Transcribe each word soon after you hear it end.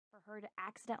her to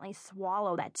accidentally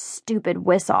swallow that stupid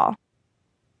whistle.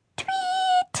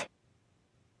 Tweet!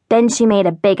 Then she made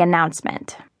a big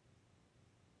announcement.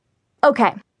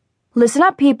 Okay, listen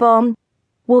up, people.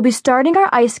 We'll be starting our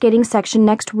ice skating section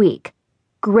next week.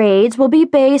 Grades will be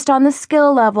based on the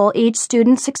skill level each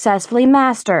student successfully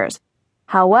masters.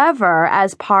 However,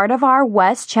 as part of our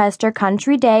Westchester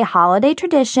Country Day holiday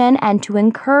tradition and to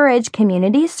encourage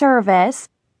community service,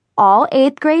 all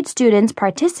 8th grade students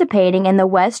participating in the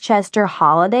Westchester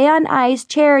Holiday on Ice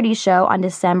charity show on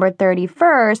December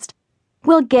 31st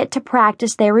will get to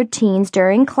practice their routines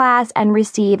during class and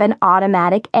receive an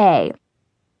automatic A.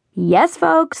 Yes,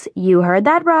 folks, you heard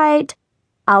that right.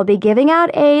 I'll be giving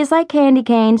out A's like candy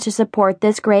canes to support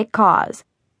this great cause.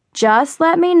 Just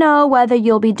let me know whether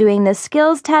you'll be doing the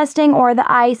skills testing or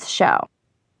the ice show.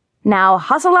 Now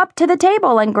hustle up to the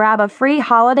table and grab a free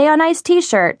Holiday on Ice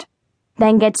t-shirt.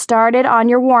 Then get started on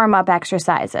your warm-up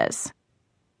exercises.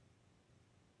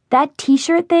 That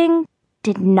t-shirt thing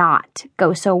did not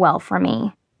go so well for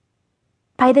me.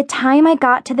 By the time I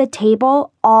got to the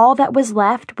table, all that was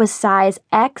left was size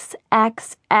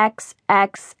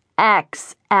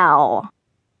XXXXXL.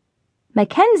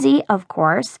 Mackenzie, of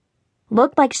course,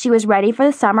 looked like she was ready for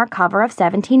the summer cover of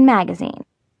 17 magazine.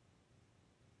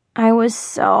 I was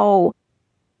so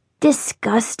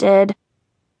disgusted.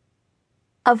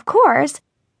 Of course,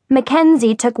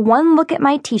 Mackenzie took one look at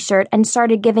my t-shirt and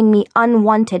started giving me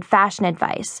unwanted fashion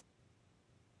advice.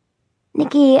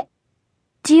 Nikki,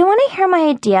 do you want to hear my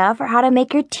idea for how to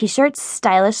make your t-shirt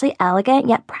stylishly elegant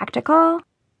yet practical?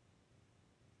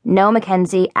 No,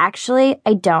 Mackenzie, actually,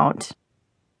 I don't.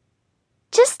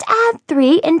 Just add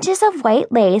 3 inches of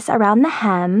white lace around the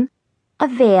hem, a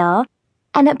veil,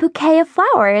 and a bouquet of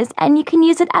flowers, and you can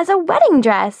use it as a wedding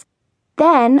dress.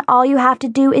 Then all you have to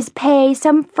do is pay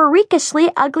some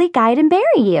freakishly ugly guy to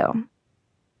marry you.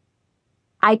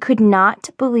 I could not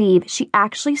believe she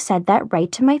actually said that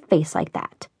right to my face like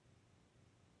that.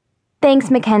 Thanks,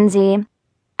 Mackenzie,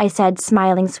 I said,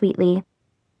 smiling sweetly.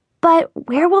 But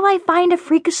where will I find a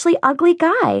freakishly ugly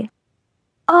guy?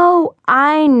 Oh,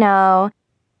 I know.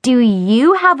 Do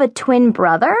you have a twin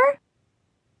brother?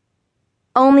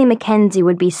 Only Mackenzie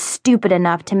would be stupid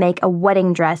enough to make a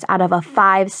wedding dress out of a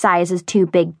 5 sizes too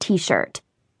big t-shirt.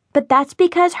 But that's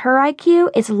because her IQ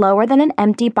is lower than an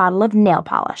empty bottle of nail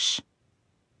polish.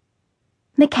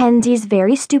 Mackenzie's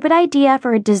very stupid idea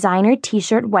for a designer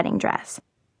t-shirt wedding dress.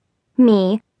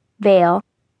 Me, veil,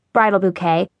 bridal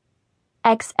bouquet,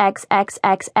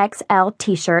 XXXXXL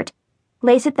t-shirt,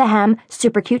 lace at the hem,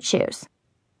 super cute shoes.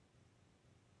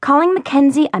 Calling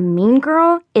Mackenzie a mean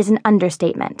girl is an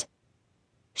understatement.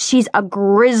 She's a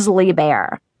grizzly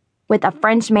bear with a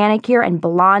French manicure and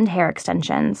blonde hair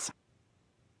extensions.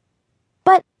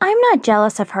 But I'm not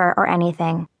jealous of her or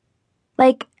anything.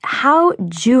 Like, how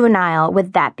juvenile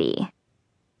would that be?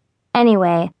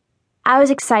 Anyway, I was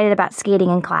excited about skating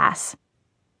in class.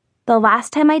 The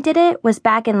last time I did it was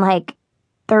back in,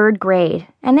 3rd grade,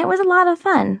 and it was a lot of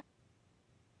fun.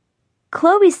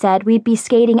 Chloe said we'd be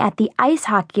skating at the ice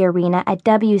hockey arena at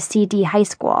WCD High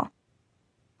School.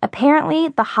 Apparently,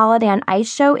 the Holiday on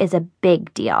Ice show is a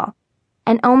big deal,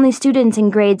 and only students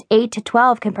in grades 8 to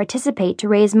 12 can participate to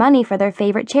raise money for their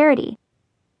favorite charity.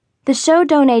 The show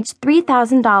donates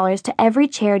 $3,000 to every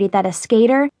charity that a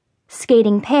skater,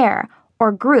 skating pair,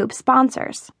 or group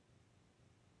sponsors.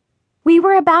 We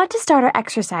were about to start our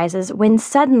exercises when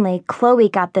suddenly Chloe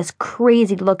got this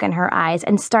crazy look in her eyes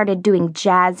and started doing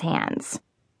jazz hands.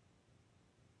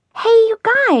 Hey, you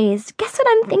guys, guess what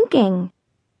I'm thinking?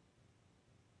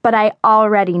 But I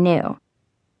already knew.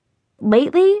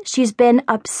 Lately, she's been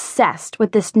obsessed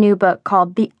with this new book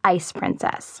called The Ice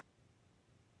Princess.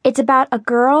 It's about a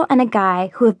girl and a guy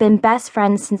who have been best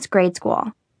friends since grade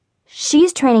school.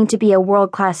 She's training to be a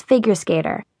world-class figure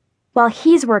skater, while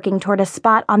he's working toward a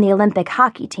spot on the Olympic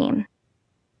hockey team.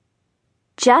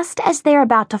 Just as they're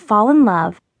about to fall in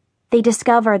love, they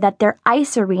discover that their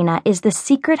ice arena is the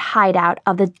secret hideout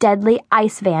of the deadly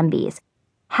ice vambies,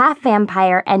 half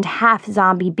vampire and half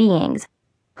zombie beings,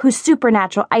 whose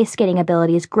supernatural ice skating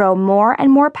abilities grow more and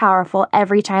more powerful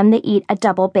every time they eat a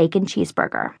double bacon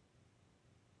cheeseburger.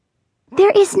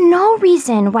 There is no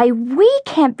reason why we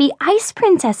can't be ice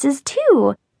princesses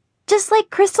too, just like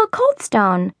Crystal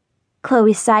Coldstone,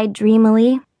 Chloe sighed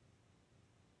dreamily.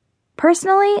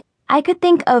 Personally, I could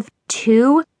think of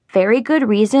 2 very good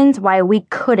reasons why we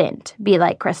couldn't be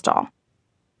like Crystal.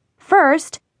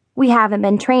 First, we haven't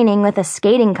been training with a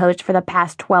skating coach for the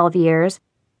past 12 years.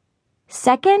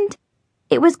 Second,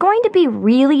 it was going to be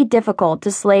really difficult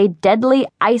to slay deadly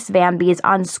ice vambies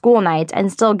on school nights and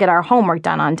still get our homework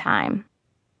done on time.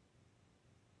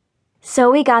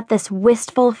 Zoe got this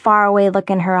wistful, faraway look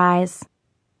in her eyes.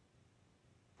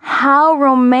 How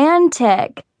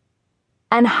romantic!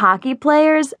 And hockey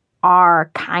players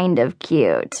are kind of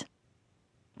cute.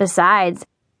 Besides,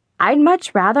 I'd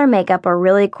much rather make up a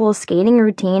really cool skating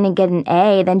routine and get an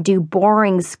A than do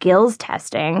boring skills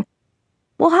testing.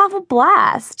 We'll have a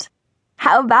blast.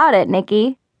 How about it,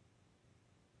 Nikki?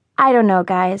 I don't know,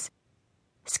 guys.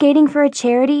 Skating for a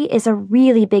charity is a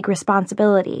really big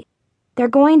responsibility. They're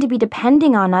going to be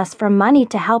depending on us for money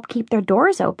to help keep their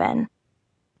doors open.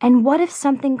 And what if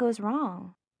something goes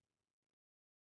wrong?